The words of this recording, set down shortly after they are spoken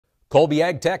Colby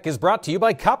Ag Tech is brought to you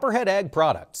by Copperhead Ag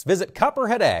Products. Visit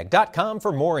copperheadag.com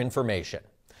for more information.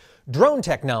 Drone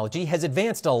technology has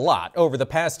advanced a lot over the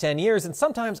past 10 years, and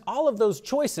sometimes all of those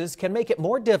choices can make it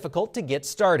more difficult to get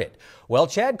started. Well,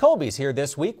 Chad Colby's here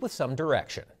this week with some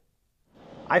direction.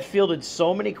 I've fielded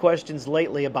so many questions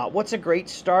lately about what's a great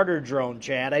starter drone,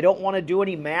 Chad. I don't want to do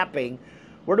any mapping.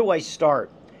 Where do I start?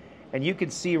 And you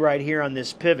can see right here on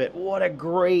this pivot what a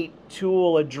great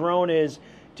tool a drone is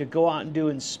to go out and do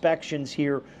inspections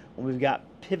here when we've got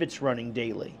pivots running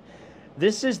daily.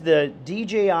 This is the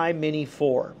DJI Mini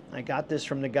 4. I got this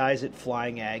from the guys at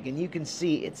Flying Ag, and you can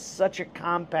see it's such a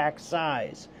compact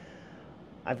size.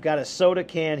 I've got a soda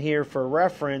can here for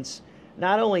reference.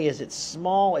 Not only is it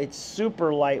small, it's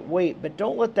super lightweight, but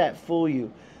don't let that fool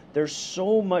you. There's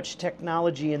so much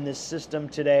technology in this system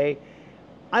today.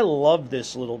 I love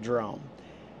this little drone.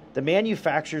 The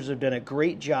manufacturers have done a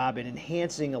great job in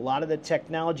enhancing a lot of the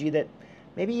technology that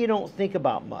maybe you don't think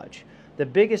about much. The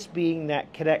biggest being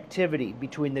that connectivity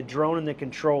between the drone and the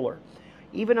controller.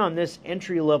 Even on this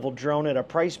entry-level drone at a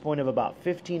price point of about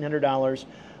 $1,500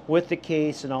 with the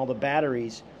case and all the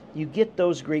batteries, you get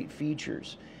those great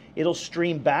features. It'll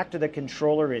stream back to the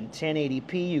controller in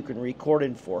 1080p. You can record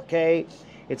in 4K.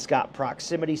 It's got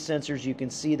proximity sensors. You can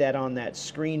see that on that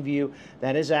screen view.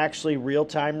 That is actually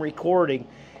real-time recording.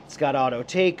 It's got auto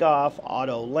takeoff,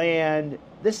 auto land.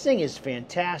 This thing is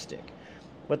fantastic.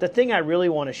 But the thing I really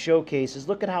want to showcase is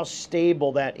look at how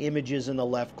stable that image is in the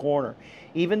left corner.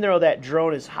 Even though that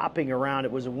drone is hopping around,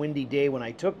 it was a windy day when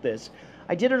I took this,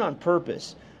 I did it on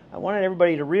purpose. I wanted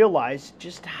everybody to realize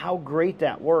just how great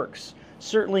that works.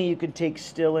 Certainly you can take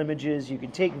still images, you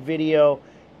can take video.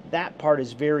 That part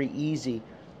is very easy.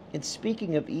 And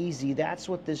speaking of easy, that's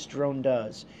what this drone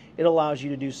does. It allows you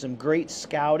to do some great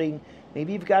scouting.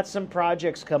 Maybe you've got some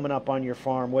projects coming up on your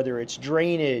farm, whether it's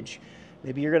drainage,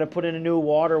 maybe you're going to put in a new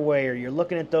waterway, or you're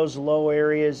looking at those low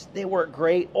areas. They work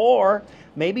great. Or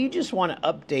maybe you just want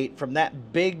to update from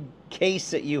that big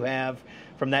case that you have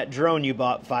from that drone you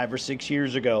bought 5 or 6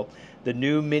 years ago. The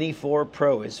new Mini 4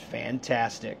 Pro is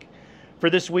fantastic. For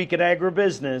This Week in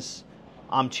Agribusiness,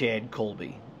 I'm Chad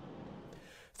Colby.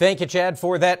 Thank you, Chad,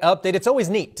 for that update. It's always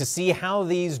neat to see how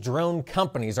these drone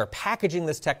companies are packaging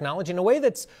this technology in a way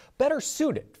that's better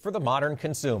suited for the modern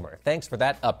consumer. Thanks for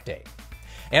that update.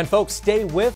 And folks, stay with